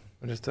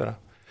virðist vera.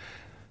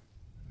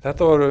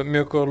 Þetta voru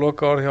mjög góð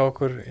loka orð hjá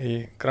okkur í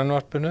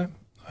grannvarpinu.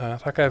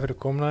 Þakka þér fyrir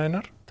komuna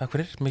Einar. Takk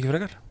fyrir, mikið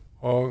frekar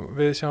og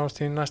við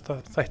sjáumst í næsta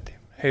þætti.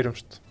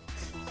 Heyrumst.